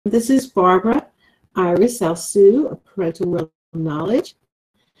This is Barbara Iris Alsu of Parental World Knowledge,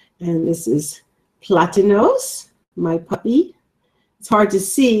 and this is Platinos, my puppy. It's hard to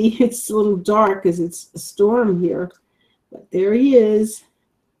see. It's a little dark because it's a storm here, but there he is,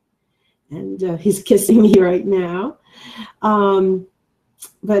 and he's kissing me right now.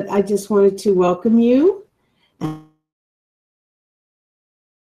 But I just wanted to welcome you.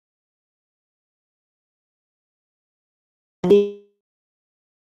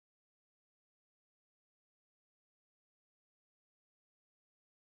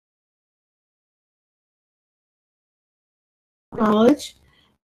 Knowledge.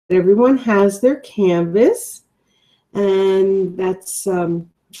 Everyone has their canvas, and that's a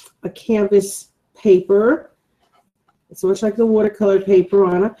canvas paper. It's much like the watercolor paper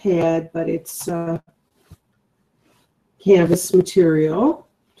on a pad, but it's canvas material,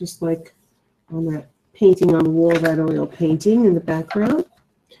 just like on that painting on the wall, that oil painting in the background.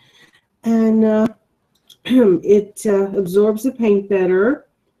 And it absorbs the paint better.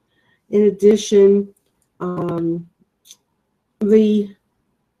 In addition, the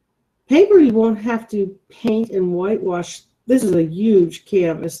paper you won't have to paint and whitewash. This is a huge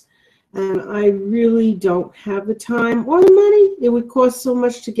canvas, and I really don't have the time or the money. It would cost so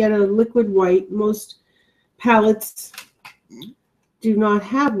much to get a liquid white. Most palettes do not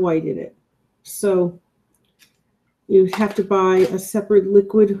have white in it, so you have to buy a separate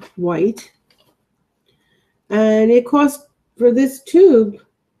liquid white, and it costs for this tube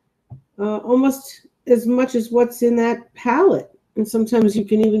almost as much as what's in that palette. And sometimes you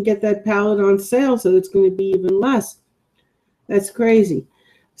can even get that palette on sale, so it's going to be even less. That's crazy.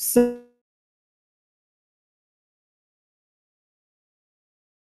 So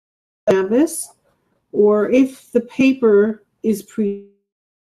canvas, or if the paper is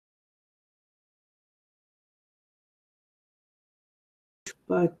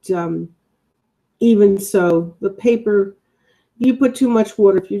but even so, the paper, you put too much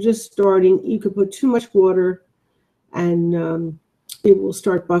water. If you're just starting, you could put too much water, and it will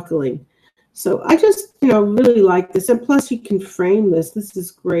start buckling. So I just, really like this. And plus you can frame this. This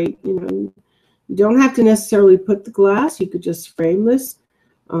is great. You don't have to necessarily put the glass. You could just frame this.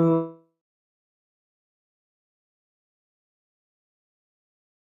 Because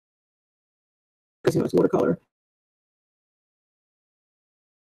it's watercolor.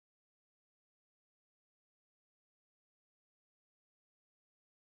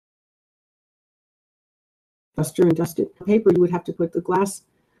 Duster and dusted paper, you would have to put the glass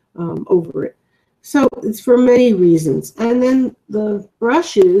over it. So it's for many reasons. And then the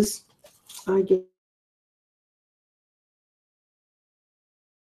brushes, I get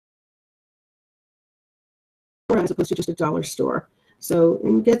as opposed to just a dollar store. So,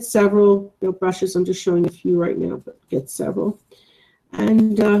 and get several brushes. I'm just showing a few right now, but get several.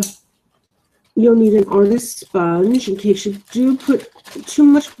 And you'll need an artist sponge in case you do put too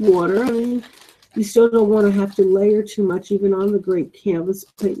much water. I mean, you still don't want to have to layer too much, even on the great canvas,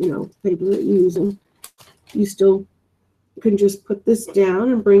 paper that you're using. You still can just put this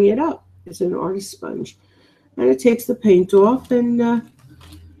down and bring it up. It's an artist sponge, and it takes the paint off, and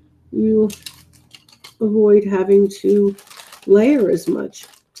you avoid having to layer as much.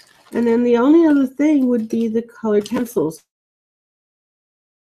 And then the only other thing would be the colored pencils.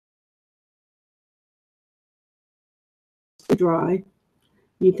 Dry.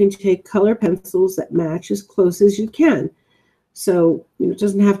 You can take color pencils that match as close as you can. So it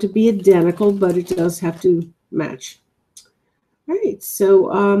doesn't have to be identical, but it does have to match. All right,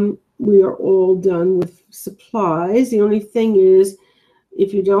 so we are all done with supplies. The only thing is,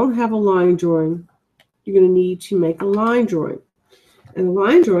 if you don't have a line drawing, you're going to need to make a line drawing. And the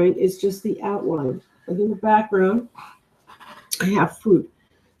line drawing is just the outline. Like in the background, I have fruit.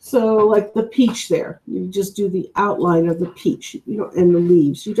 So like the peach there, you just do the outline of the peach, and the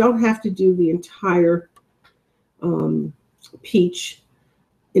leaves. You don't have to do the entire peach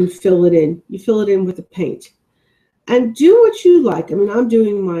and fill it in. You fill it in with the paint. And do what you like. I mean, I'm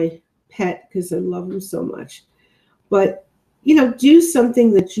doing my pet because I love him so much. But, do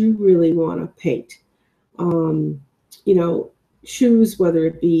something that you really want to paint. Choose whether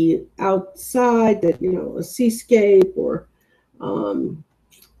it be outside, that, a seascape, or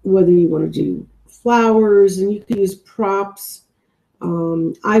whether you want to do flowers, and you can use props.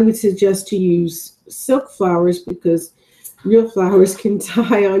 I would suggest to use silk flowers because real flowers can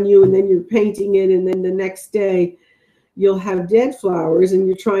die on you, and then you're painting it, and then the next day you'll have dead flowers, and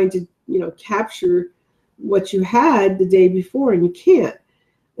you're trying to, capture what you had the day before, and you can't.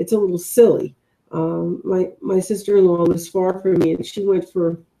 It's a little silly. My sister-in-law lives far from me, and she went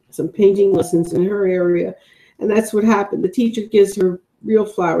for some painting lessons in her area, and that's what happened. The teacher gives her real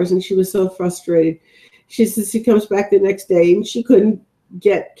flowers, and she was so frustrated. She says she comes back the next day and she couldn't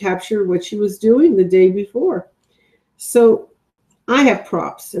capture what she was doing the day before. So I have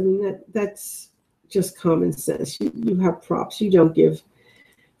props. I mean, that's just common sense. You have props. You don't give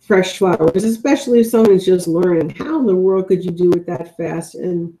fresh flowers, especially if someone's just learning. How in the world could you do it that fast?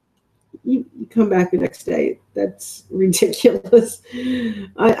 And you come back the next day. That's ridiculous.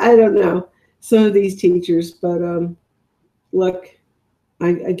 I don't know some of these teachers, but look,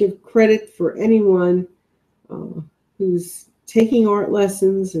 I give credit for anyone who's taking art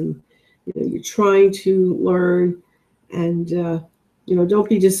lessons, and you're trying to learn, and don't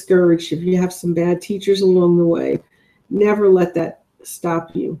be discouraged if you have some bad teachers along the way. Never let that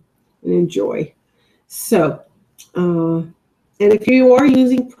stop you, and enjoy. So, and if you are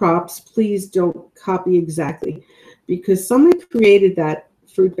using props, please don't copy exactly, because somebody created that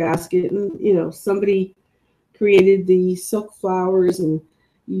fruit basket, and somebody created the silk flowers, and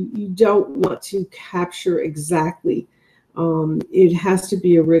you don't want to capture exactly. It has to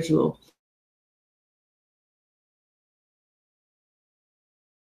be original.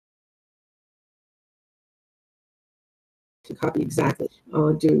 To copy exactly.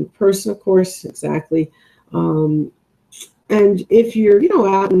 Doing the person, of course, exactly. And if you're,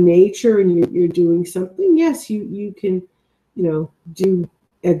 out in nature and you're doing something, yes, you can, do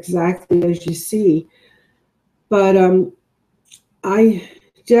exactly as you see. But I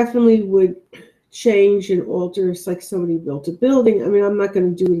definitely would change and alter. It's like somebody built a building. I mean, I'm not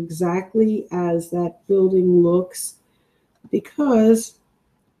going to do it exactly as that building looks, because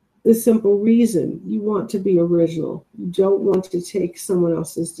the simple reason, you want to be original. You don't want to take someone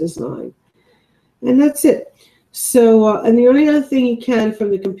else's design. And that's it. So, and the only other thing you can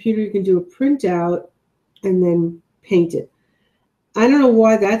from the computer, you can do a printout and then paint it. I don't know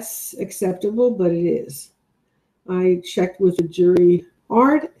why that's acceptable, but it is. I checked with the jury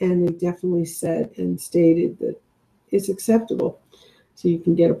art, and they definitely said and stated that it's acceptable. So you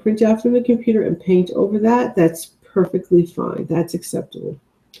can get a printout from the computer and paint over that. That's perfectly fine. That's acceptable.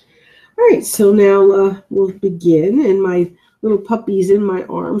 All right, so now we'll begin, and my little puppy's in my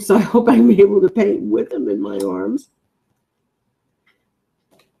arms, so I hope I'm able to paint with him in my arms.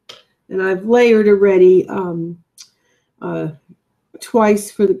 And I've layered already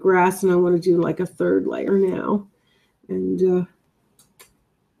twice for the grass, and I want to do like a third layer now. And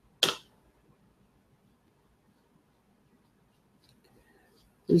I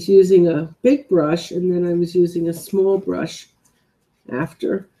was using a big brush, and then I was using a small brush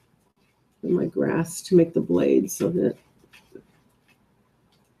after for my grass to make the blades, so that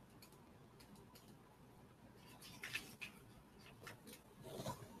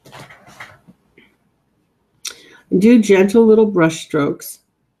do gentle little brush strokes.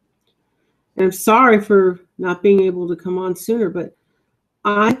 And I'm sorry for not being able to come on sooner, but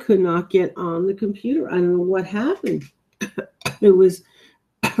I could not get on the computer. I don't know what happened. It was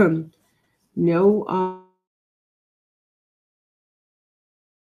no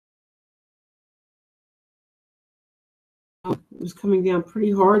it was coming down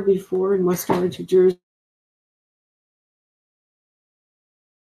pretty hard before in West Orange, New Jersey,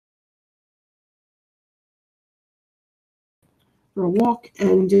 for a walk,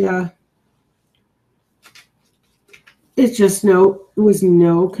 and it's just there was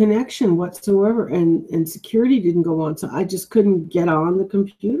no connection whatsoever, and security didn't go on, so I just couldn't get on the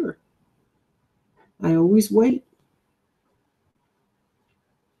computer. I always wait.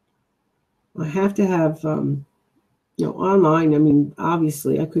 I have to have online. I mean,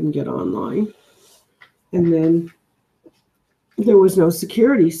 obviously I couldn't get online, and then there was no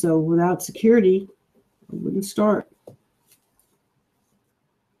security, so without security I wouldn't start.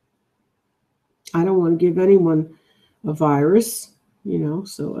 I don't want to give anyone a virus,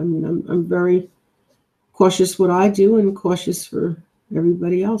 so I mean, I'm very cautious what I do, and cautious for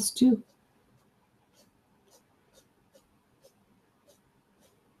everybody else too.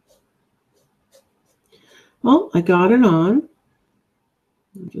 Well, I got it on.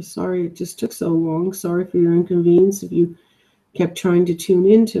 I'm just sorry it just took so long. Sorry for your inconvenience if you kept trying to tune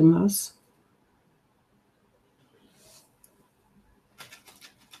in to us.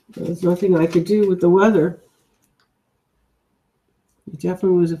 There was nothing I could do with the weather. It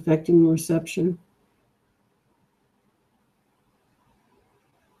definitely was affecting the reception.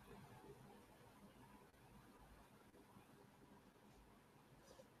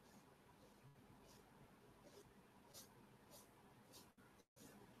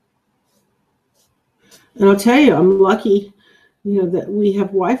 And I'll tell you, I'm lucky, that we have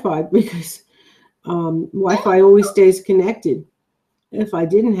Wi-Fi, because Wi-Fi always stays connected. If I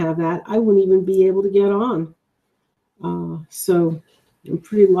didn't have that, I wouldn't even be able to get on. So I'm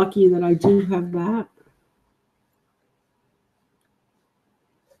pretty lucky that I do have that.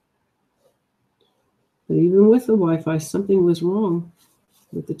 But even with the Wi-Fi, something was wrong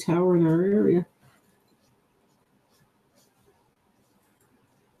with the tower in our area.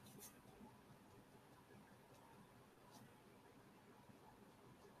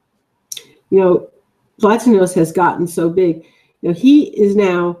 You know, Platinos has gotten so big. You know, he is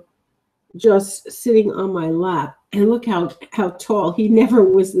now just sitting on my lap, and look how tall. He never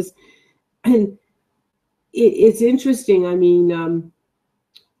was this. And it's interesting. I mean,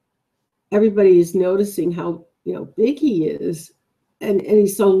 everybody is noticing how big he is, and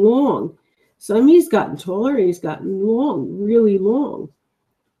he's so long. So I mean, he's gotten taller and he's gotten long, really long.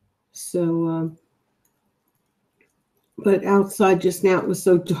 So, but outside just now it was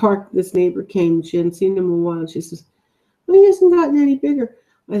so dark. This neighbor came. She hadn't seen him in a while. She says, "Well, he hasn't gotten any bigger."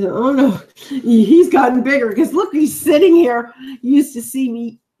 I said, "Oh no, he's gotten bigger because look, he's sitting here. You used to see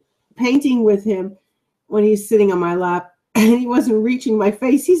me painting with him when he's sitting on my lap, and he wasn't reaching my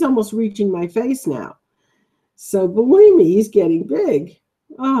face. He's almost reaching my face now. So believe me, he's getting big.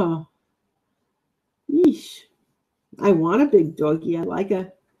 Oh, yeesh. I want a big doggy. I like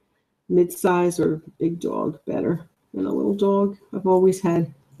a mid-size or big dog better than a little dog. I've always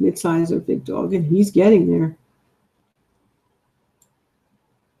had mid-size or big dog, and he's getting there."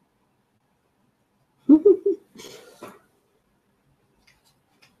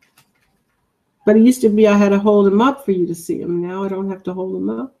 But it used to be I had to hold him up for you to see him. Now I don't have to hold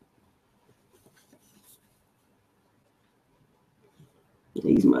him up.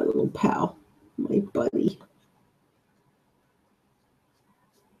 He's my little pal, my buddy.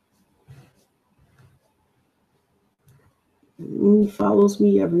 And he follows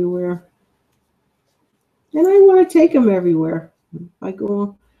me everywhere. And I want to take him everywhere. If I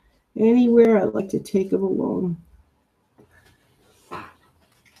go anywhere, I like to take him along.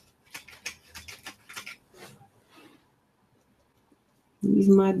 He's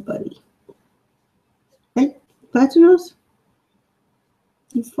my buddy. Hey, Platinos,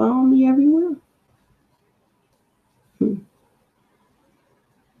 you follow me everywhere?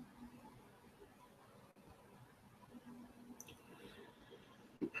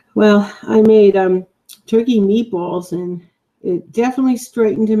 Well, I made turkey meatballs, and it definitely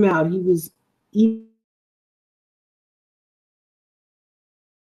straightened him out. He was eating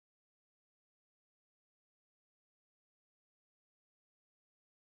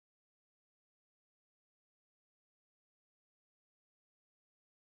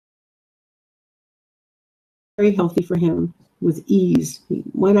very healthy for him with ease. He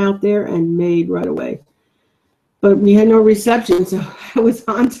went out there and made right away. But we had no reception, so I was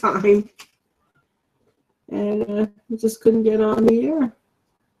on time. And we just couldn't get on the air.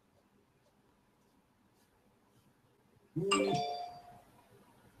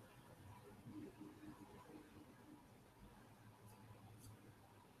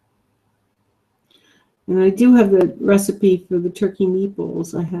 And I do have the recipe for the turkey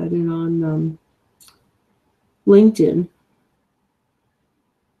meatballs. I had it on LinkedIn.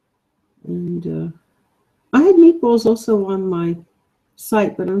 And I had meatballs also on my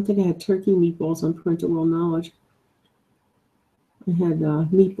site, but I don't think I had turkey meatballs on Parental World Knowledge. I had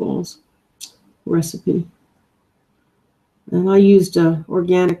meatballs recipe. And I used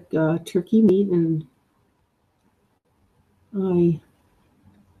organic turkey meat, and I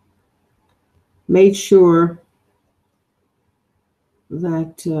made sure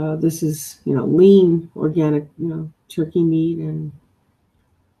that this is, lean, organic, turkey meat. And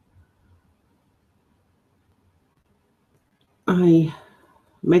I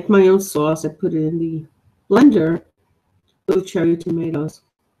make my own sauce. I put it in the blender with cherry tomatoes.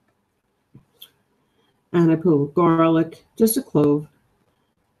 And I put garlic, just a clove.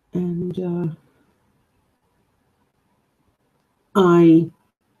 And I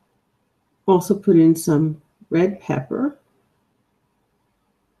also put in some red pepper.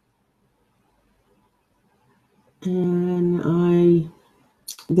 And I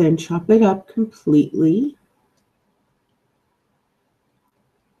then chop it up completely.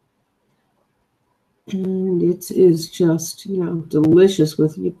 And it is just, delicious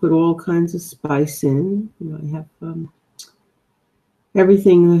with, you put all kinds of spice in. I have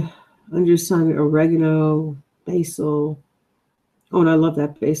everything under sun, oregano, basil. Oh, and I love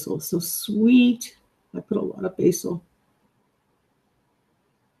that basil. So sweet. I put a lot of basil.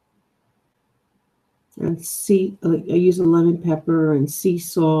 And I use a lemon pepper and sea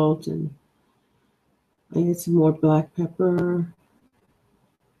salt, and I add some more black pepper.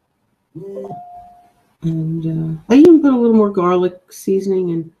 And I even put a little more garlic seasoning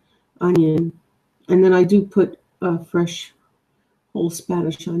and onion. And then I do put fresh whole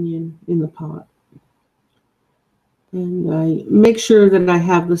Spanish onion in the pot. And I make sure that I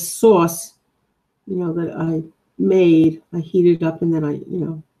have the sauce, that I made. I heat it up and then I,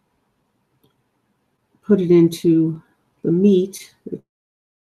 put it into the meat,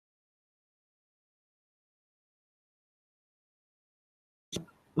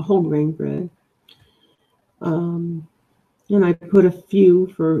 the whole grain bread. And I put a few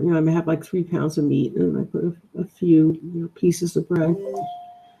for, I may have like 3 pounds of meat, and I put a few pieces of bread.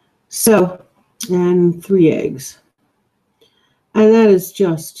 So, and 3 eggs. And it is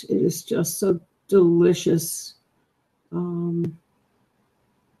just so delicious.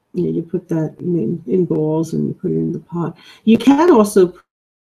 You put that in balls and you put it in the pot. You can also put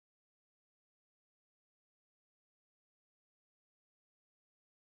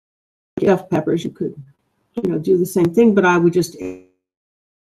peppers. You could, do the same thing, but I would just,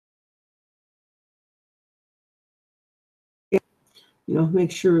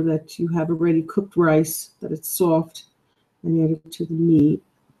 make sure that you have already cooked rice, that it's soft, and add it to the meat.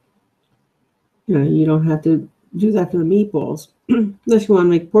 You don't have to do that for the meatballs, unless you want to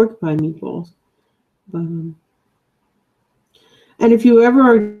make porcupine meatballs. But, and if you ever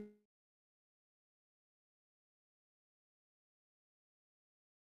are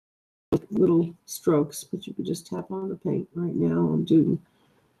little strokes, but you could just tap on the paint. Right now I'm doing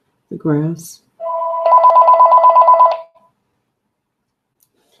the grass.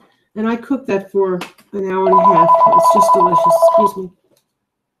 And I cooked that for an hour and a half. It's just delicious. Excuse me.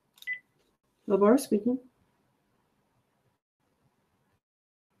 LeVar speaking.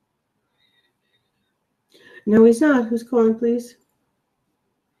 No, he's not. Who's calling, please?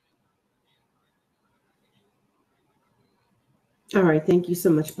 All right. Thank you so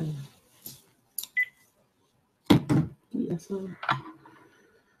much. Bye. Yes.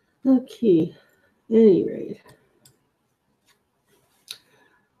 Okay. At any rate,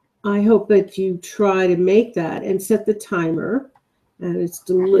 I hope that you try to make that and set the timer. And it's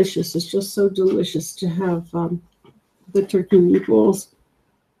delicious. It's just so delicious to have the turkey meatballs.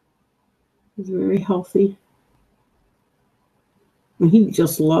 It's very healthy. And he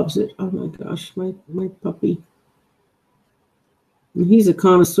just loves it. Oh my gosh, my puppy. And he's a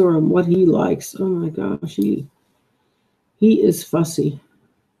connoisseur on what he likes. Oh my gosh, he is fussy.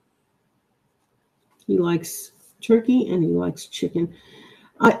 He likes turkey and he likes chicken.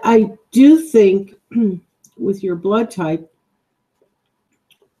 I do think with your blood type,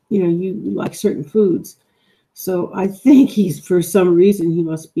 you like certain foods. So I think for some reason, he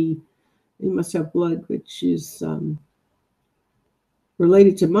must have blood which is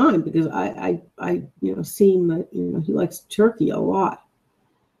related to mine, because I seen that he likes turkey a lot,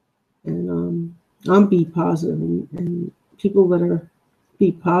 and I'm B positive, and people that are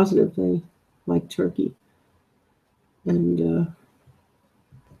B positive, they like turkey, and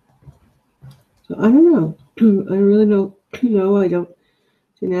so I don't know. I don't really know. No, I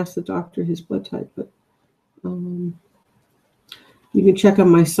didn't ask the doctor his blood type, but you can check on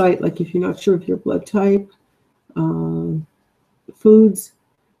my site. Like if you're not sure of your blood type, foods,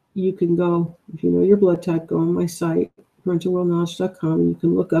 you can go, if you know your blood type, go on my site, arentalWorldKnowledge.com. You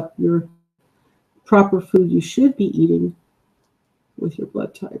can look up your proper food you should be eating with your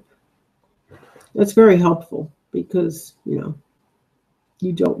blood type. That's very helpful, because you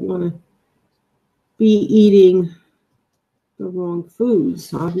don't want to be eating the wrong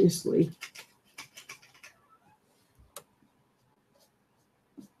foods, obviously.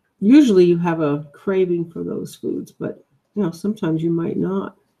 Usually you have a craving for those foods, but sometimes you might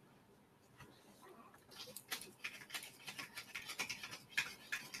not.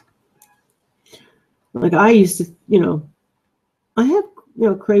 Like I used to, I have,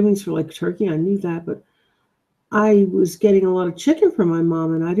 cravings for like turkey. I knew that, but I was getting a lot of chicken from my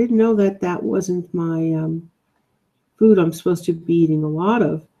mom, and I didn't know that wasn't my food I'm supposed to be eating a lot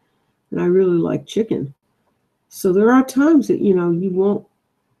of. And I really like chicken. So there are times that, you won't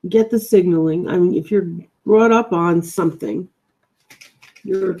get the signaling. I mean, if you're brought up on something,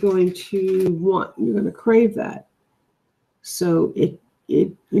 you're going to crave that. So it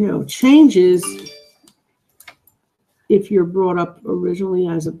changes if you're brought up originally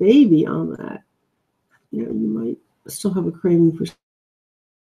as a baby on that. You might still have a craving for.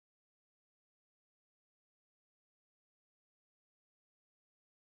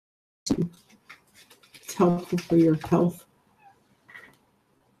 It's helpful for your health.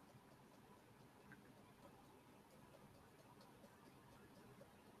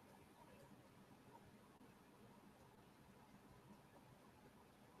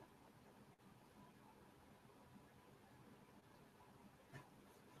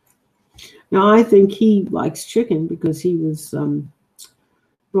 Now, I think he likes chicken because he was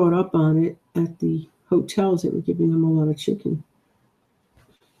brought up on it at the hotels. They were giving them a lot of chicken.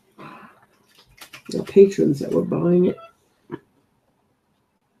 The patrons that were buying it.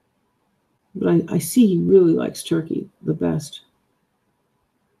 But I see he really likes turkey the best.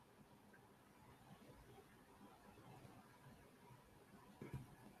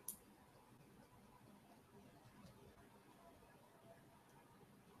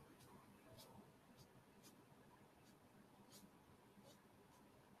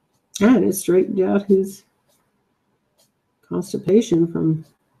 And it straightened out his constipation from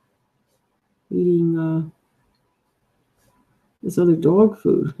eating this other dog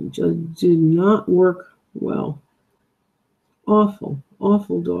food. It just did not work well. Awful,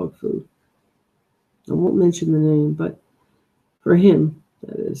 awful dog food. I won't mention the name, but for him,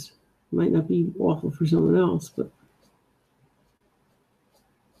 that is. Might not be awful for someone else, but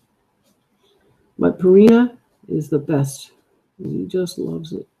Purina is the best. He just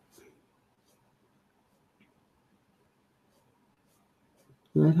loves it.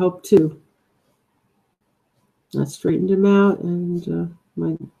 And that helped too. That straightened him out, and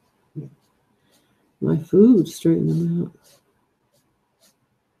my food straightened him out.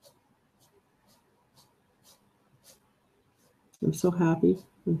 I'm so happy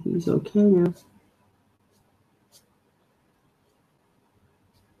that he's okay now.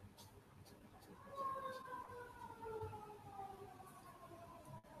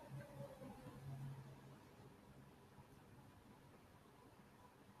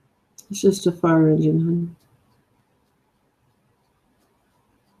 It's just a fire engine, honey.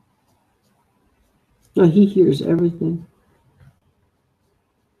 No, he hears everything.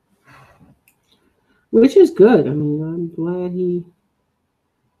 Which is good. I mean, I'm glad he...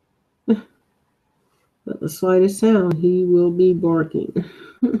 But the slightest sound, he will be barking.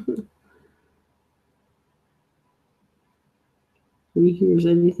 He hears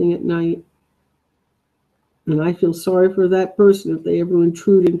anything at night. And I feel sorry for that person if they ever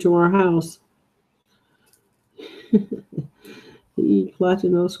intrude into our house.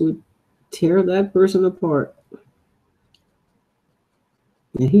 Platinos would tear that person apart.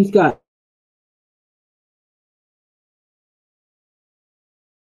 And he's got...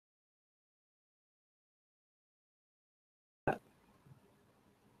 And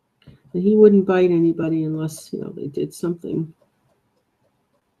he wouldn't bite anybody unless, they did something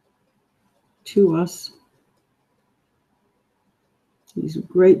to us. He's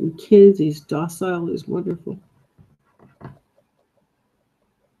great with kids. He's docile. He's wonderful.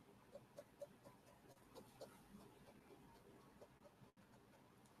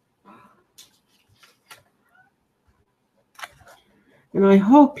 And I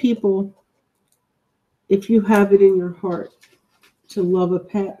hope people, if you have it in your heart to love a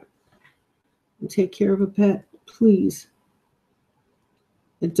pet and take care of a pet, please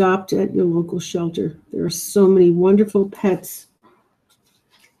adopt at your local shelter. There are so many wonderful pets.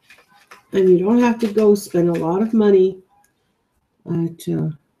 And you don't have to go spend a lot of money at a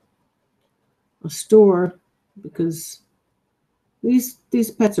store, because these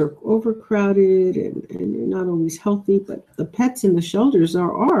pets are overcrowded and they're not always healthy. But the pets in the shelters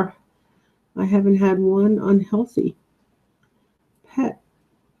are. I haven't had one unhealthy pet.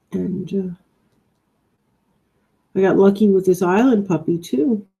 And I got lucky with this island puppy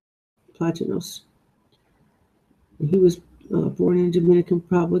too, Platinos. He was born in Dominican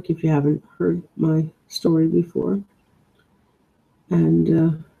Republic, if you haven't heard my story before.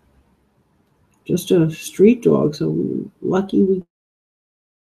 And just a street dog, so lucky we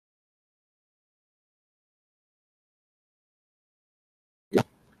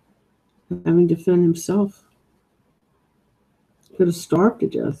having to defend himself. Could have starved to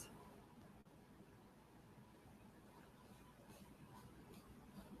death.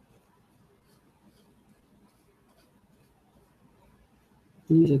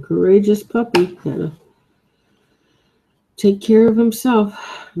 He's a courageous puppy. Had to take care of himself.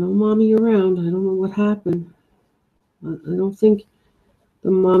 No mommy around. I don't know what happened. I don't think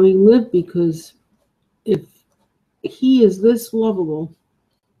the mommy lived, because if he is this lovable,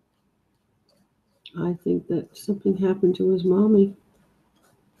 I think that something happened to his mommy.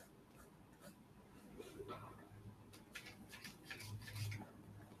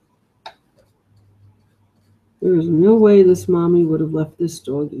 There's no way this mommy would have left this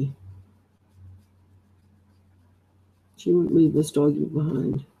doggy. She wouldn't leave this doggy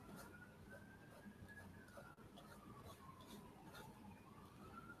behind.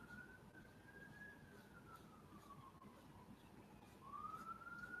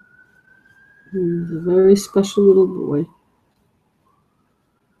 He's a very special little boy.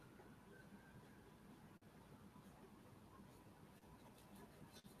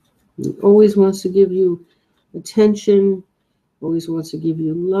 He always wants to give you attention, always wants to give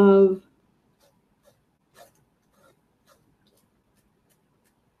you love.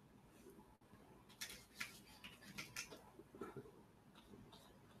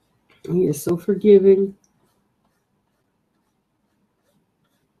 He is so forgiving.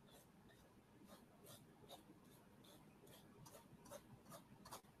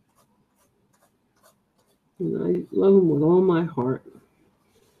 And I love him with all my heart.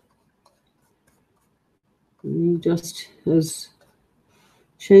 And he just has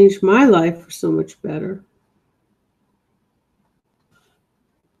changed my life for so much better.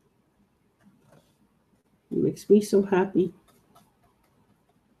 It makes me so happy.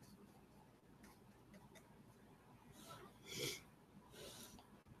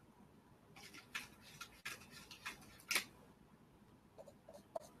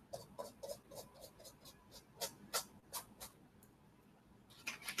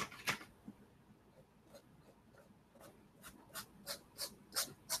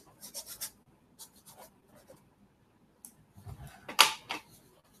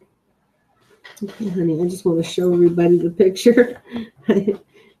 Okay, honey, I just want to show everybody the picture. He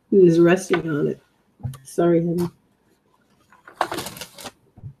was resting on it. Sorry, honey.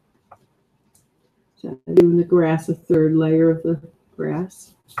 So I'm doing the grass, a third layer of the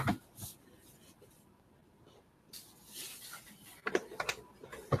grass.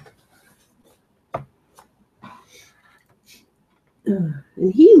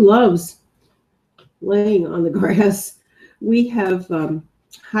 And he loves laying on the grass. We have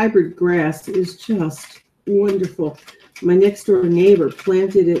hybrid grass. It is just wonderful. My next door neighbor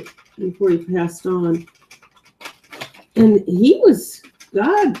planted it before he passed on. And he was,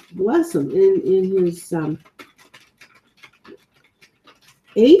 God bless him, in his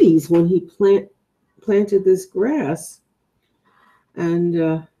 80s when he planted this grass.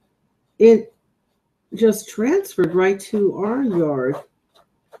 And it just transferred right to our yard.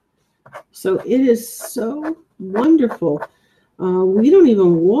 So it is so wonderful. We don't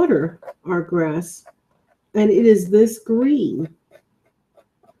even water our grass, and it is this green.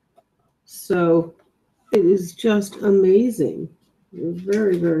 So it is just amazing. We're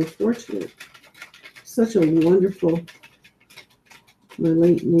very, very fortunate. Such a wonderful, my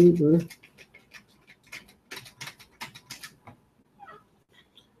late neighbor.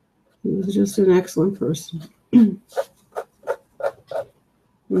 He was just an excellent person. And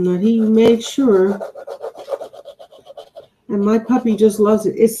that he made sure. And my puppy just loves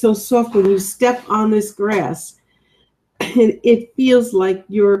it. It's so soft when you step on this grass. It feels like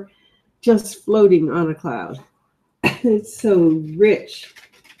you're just floating on a cloud. It's so rich.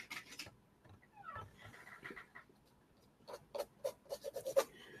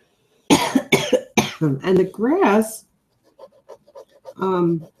 And the grass,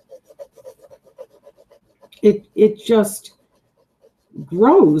 it just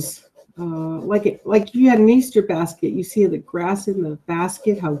grows like you had an Easter basket. You see the grass in the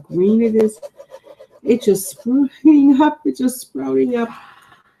basket, how green it is. It's just sprouting up. It's just sprouting up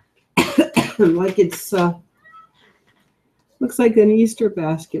like it's looks like an Easter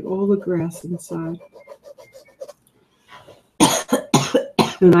basket. All the grass inside,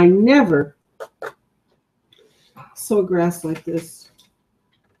 and I never saw grass like this.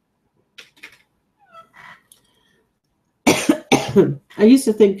 I used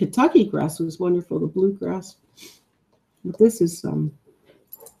to think Kentucky grass was wonderful, the bluegrass, but this is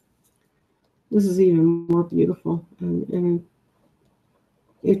even more beautiful, and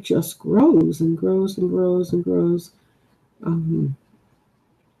it just grows and grows and grows and grows.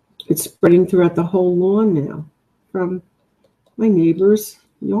 It's spreading throughout the whole lawn now, from my neighbor's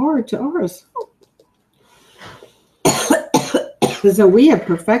yard to ours. So we have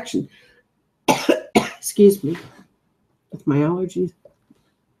perfection. Excuse me. With my allergies.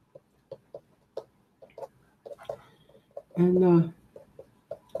 And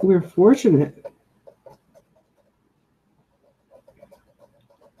we're fortunate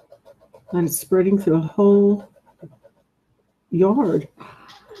that it's spreading through the whole yard.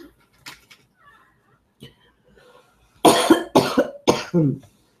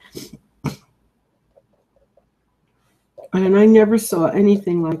 And I never saw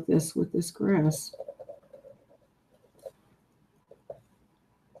anything like this with this grass.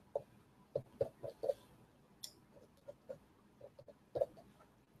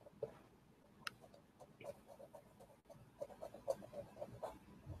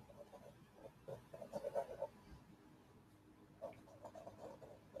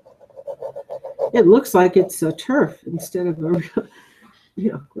 It looks like it's a turf instead of a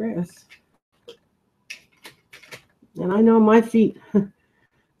grass. And I know my feet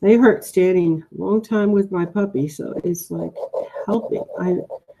They hurt standing a long time with my puppy, so it's like helping.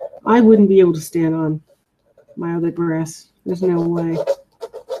 I wouldn't be able to stand on my other grass. There's no way.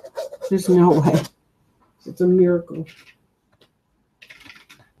 There's no way. It's a miracle.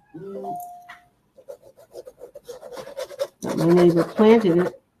 That my neighbor planted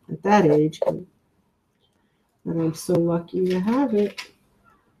it at that age, and I'm so lucky to have it.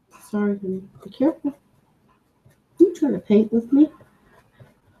 Sorry, honey. Be careful. You trying to paint with me?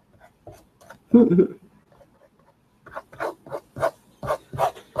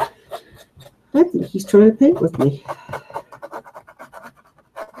 I think he's trying to paint with me.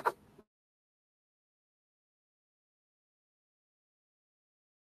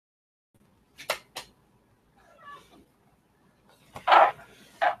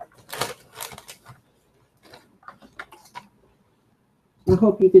 I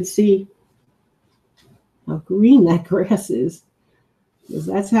hope you could see how green that grass is, because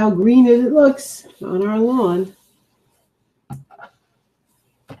that's how green it looks on our lawn.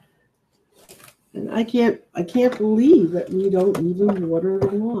 And I can't believe that we don't even water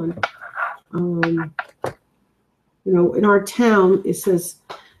the lawn. You know, in our town, it says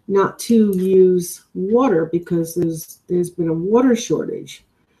not to use water because there's been a water shortage.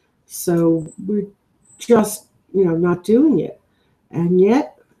 So we're just, you know, not doing it. And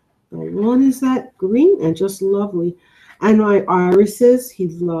yet the lawn is that green and just lovely. And my irises, he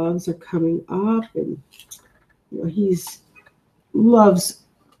loves, are coming up, and you know, he's loves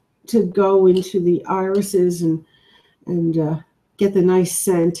to go into the irises and get the nice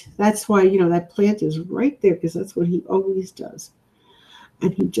scent. That's why, you know, that plant is right there, because that's what he always does.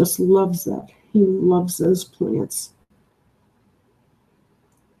 And he just loves that. He loves those plants.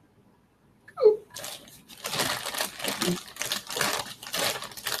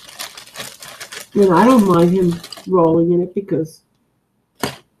 And I don't mind him rolling in it because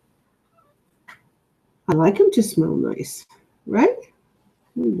I like him to smell nice, right?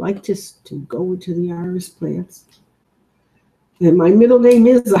 We like to go into the iris plants. And my middle name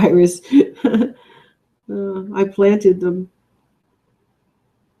is Iris. I planted them.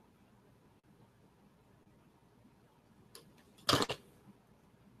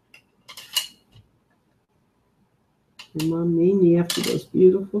 And Mom named me after those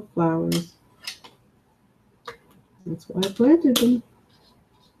beautiful flowers. That's why I planted them.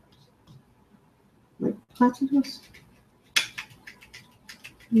 Like platypus.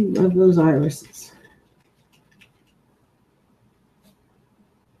 I love those irises.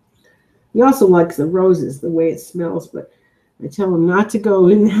 He also likes the roses, the way it smells, but I tell him not to go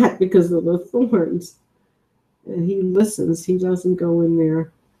in that because of the thorns. And he listens. He doesn't go in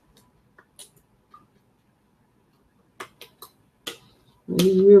there. And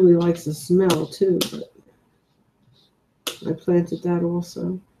he really likes the smell too, but I planted that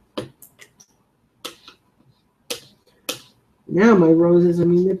also. Now my roses, I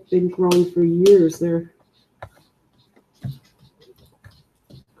mean, they've been growing for years. They're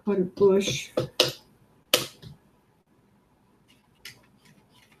quite a bush.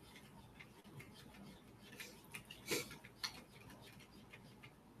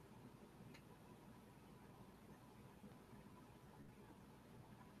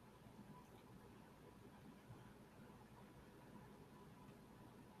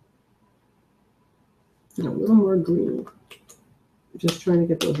 A little more green. I'm just trying to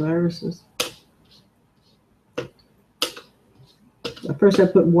get those irises. At first I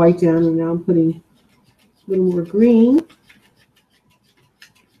put white down, and now I'm putting a little more green.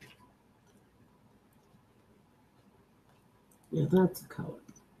 Yeah, that's the color.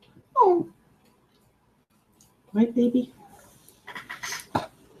 Oh, right, baby?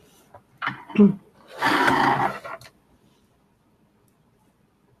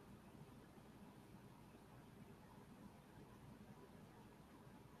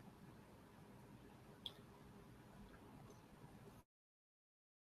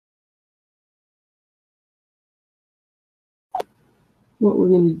 What we're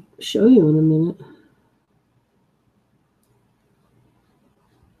going to show you in a minute.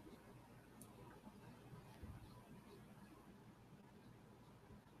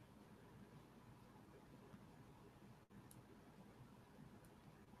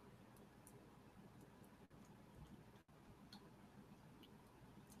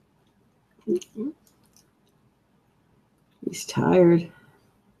 He's tired.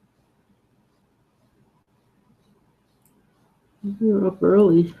 We were up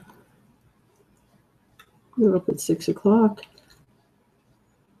early. We were up at 6 o'clock.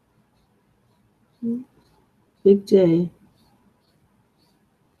 Big day.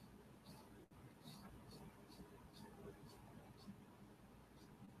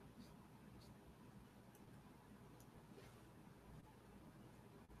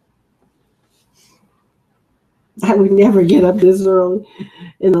 I would never get up this early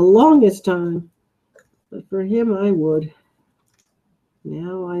in the longest time. But for him, I would.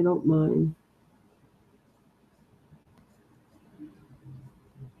 Now I don't mind.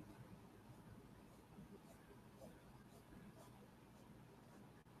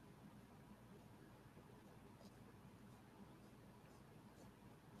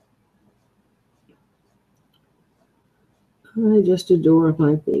 I just adore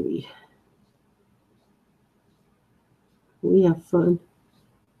my baby. We have fun.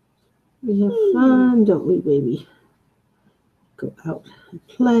 We have fun, don't we, baby? Go out and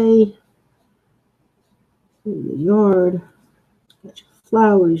play in the yard. Got your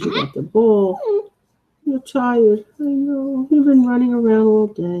flowers, you got the ball. You're tired. I know. You've been running around all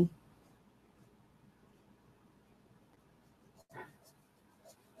day.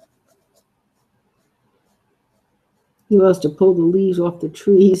 He loves to pull the leaves off the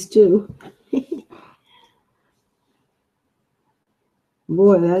trees, too.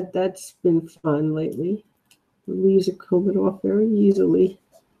 Boy, that's been fun lately. The leaves are coming off very easily.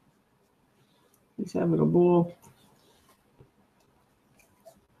 He's having a ball.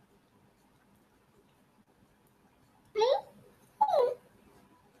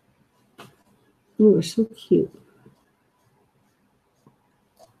 You are so cute.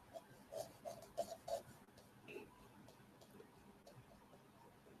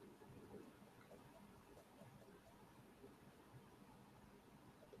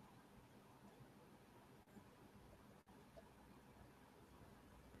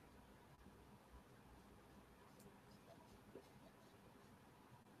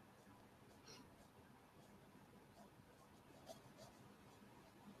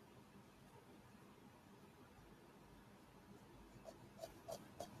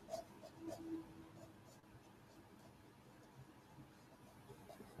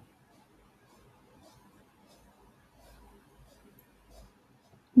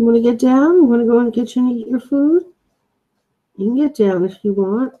 You want to get down? You want to go in the kitchen and eat your food? You can get down if you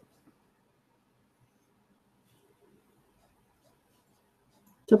want.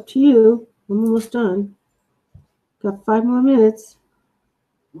 It's up to you. I'm almost done. Got 5 more minutes.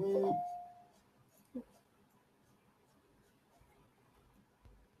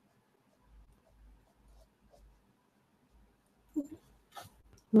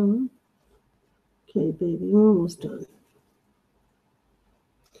 Okay, baby, we're almost done.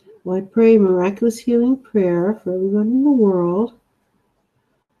 Well, I pray a miraculous healing prayer for everyone in the world.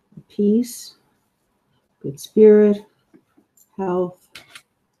 Peace, good spirit, health,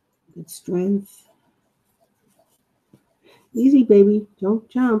 good strength. Easy, baby. Don't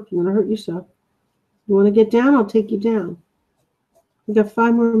jump. You're going to hurt yourself. You want to get down? I'll take you down. We got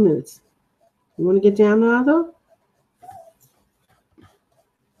 5 more minutes. You want to get down now, though?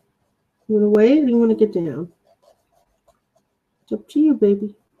 You want to wait or you want to get down? It's up to you,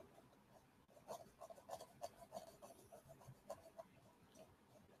 baby.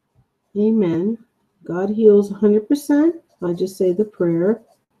 Amen. God heals 100%. I just say the prayer.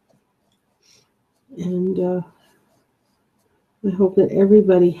 And I hope that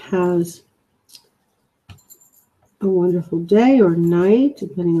everybody has a wonderful day or night,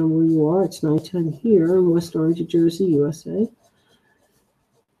 depending on where you are. It's nighttime here in West Orange, New Jersey, USA.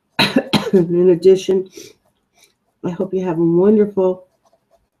 In addition, I hope you have a wonderful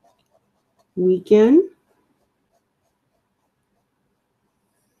weekend.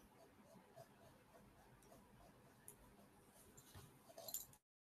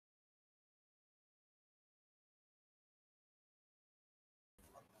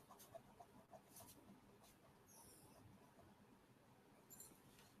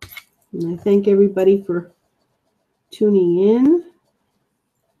 And I thank everybody for tuning in.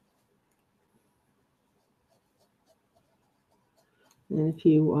 And if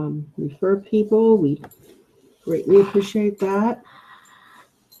you refer people, we greatly appreciate that.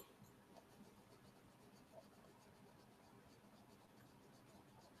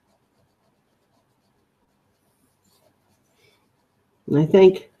 And I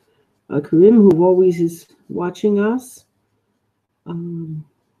thank Karim, who always is watching us. And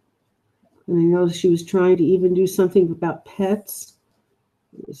I know she was trying to even do something about pets.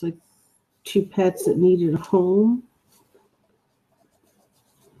 It was like 2 pets that needed a home.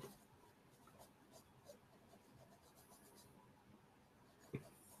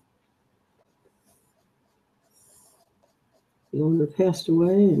 The owner passed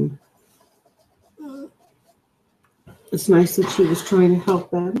away, and it's nice that she was trying to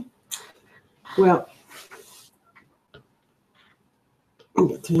help them. Well, I've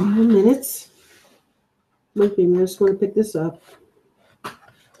got 3 more minutes. Look, I just want to pick this up.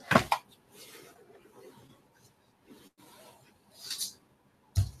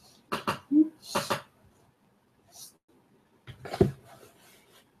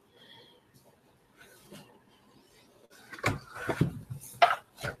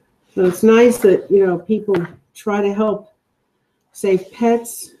 So it's nice that, you know, people try to help save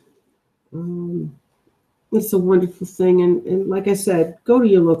pets. It's a wonderful thing. And like I said, go to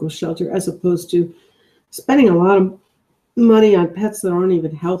your local shelter as opposed to spending a lot of money on pets that aren't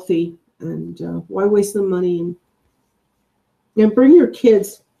even healthy. And why waste the money? And bring your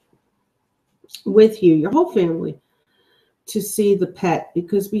kids with you, your whole family, to see the pet,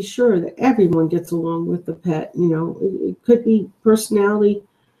 because be sure that everyone gets along with the pet. You know, it could be personality.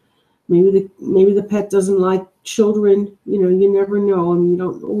 Maybe the pet doesn't like children. You know, you never know. I mean, you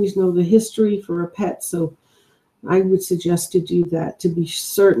don't always know the history for a pet. So I would suggest to do that to be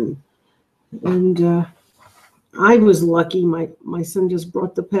certain. And I was lucky. My son just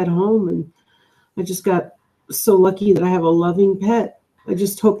brought the pet home, and I just got so lucky that I have a loving pet. I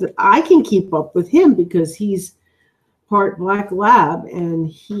just hope that I can keep up with him, because he's part black lab and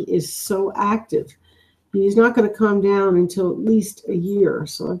he is so active. He's not going to calm down until at least a year.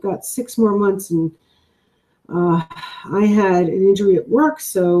 So I've got 6 more months, and I had an injury at work,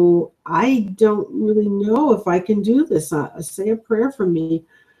 so I don't really know if I can do this. Say a prayer for me.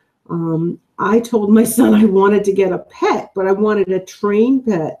 I told my son I wanted to get a pet, but I wanted a trained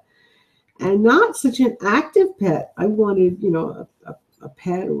pet and not such an active pet. I wanted, you know, a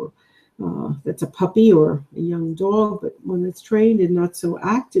pet or that's a puppy or a young dog, but one that's trained and not so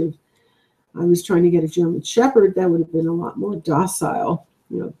active. I was trying to get a German Shepherd. That would have been a lot more docile.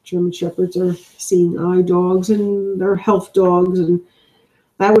 You know, German Shepherds are seeing eye dogs and they're health dogs, and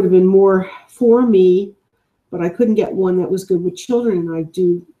that would have been more for me, but I couldn't get one that was good with children, and I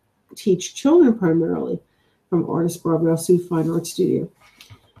do teach children primarily from Artist Barbara Sue Fine Art Studio.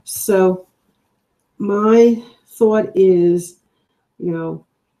 So my thought is, you know,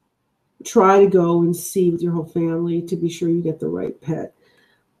 try to go and see with your whole family to be sure you get the right pet.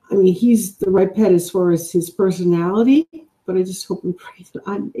 I mean, he's the right pet as far as his personality, but I just hope and pray that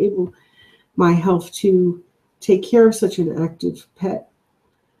I'm able, my health, to take care of such an active pet.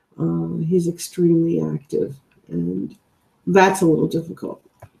 He's extremely active, and that's a little difficult.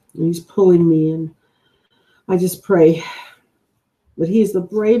 He's pulling me, and I just pray that he's the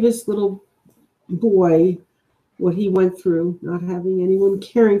bravest little boy, what he went through, not having anyone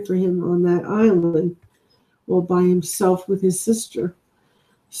caring for him on that island all by himself with his sister.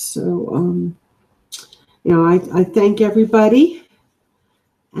 So, you know, I thank everybody,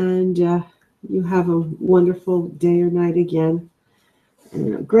 and you have a wonderful day or night again,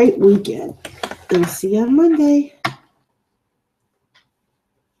 and a great weekend. And I'll see you on Monday.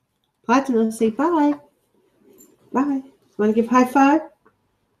 Platinum, say bye. Bye. Want to give high five?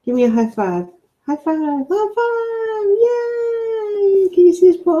 Give me a high five. High five. High five. Yay. Can you see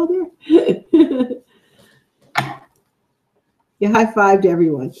his paw there? Yeah, high five to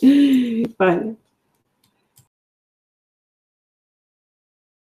everyone. Bye.